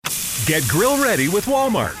Get grill ready with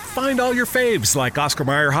Walmart. Find all your faves like Oscar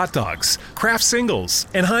Mayer hot dogs, Kraft Singles,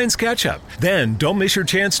 and Heinz ketchup. Then don't miss your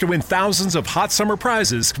chance to win thousands of hot summer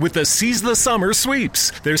prizes with the Seize the Summer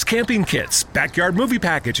sweeps. There's camping kits, backyard movie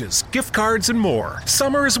packages, gift cards, and more.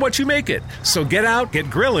 Summer is what you make it. So get out, get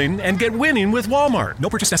grilling, and get winning with Walmart. No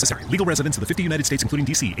purchase necessary. Legal residents of the 50 United States, including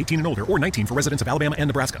D.C., 18 and older, or 19 for residents of Alabama and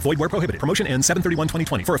Nebraska. Void where prohibited. Promotion ends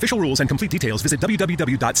 7/31/2020. For official rules and complete details, visit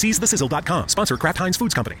www.seizethesizzle.com. Sponsor Kraft Heinz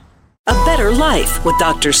Foods Company. A Better Life with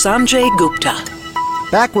Dr. Sanjay Gupta.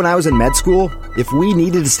 Back when I was in med school, if we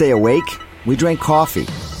needed to stay awake, we drank coffee.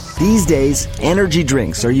 These days, energy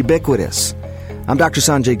drinks are ubiquitous. I'm Dr.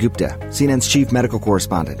 Sanjay Gupta, CNN's chief medical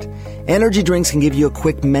correspondent. Energy drinks can give you a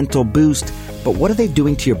quick mental boost, but what are they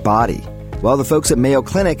doing to your body? Well, the folks at Mayo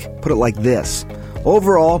Clinic put it like this.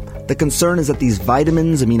 Overall, the concern is that these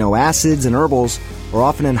vitamins, amino acids, and herbals are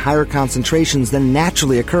often in higher concentrations than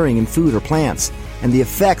naturally occurring in food or plants, and the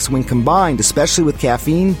effects, when combined, especially with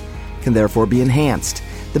caffeine, can therefore be enhanced.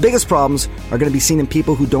 The biggest problems are going to be seen in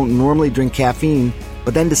people who don't normally drink caffeine,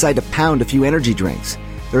 but then decide to pound a few energy drinks.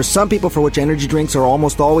 There are some people for which energy drinks are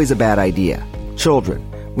almost always a bad idea. Children,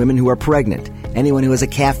 women who are pregnant, anyone who has a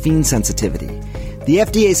caffeine sensitivity. The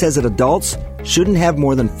FDA says that adults shouldn't have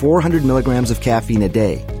more than 400 milligrams of caffeine a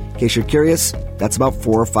day. In case you're curious, that's about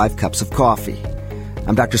 4 or 5 cups of coffee.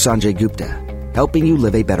 I'm Dr. Sanjay Gupta, helping you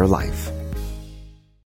live a better life.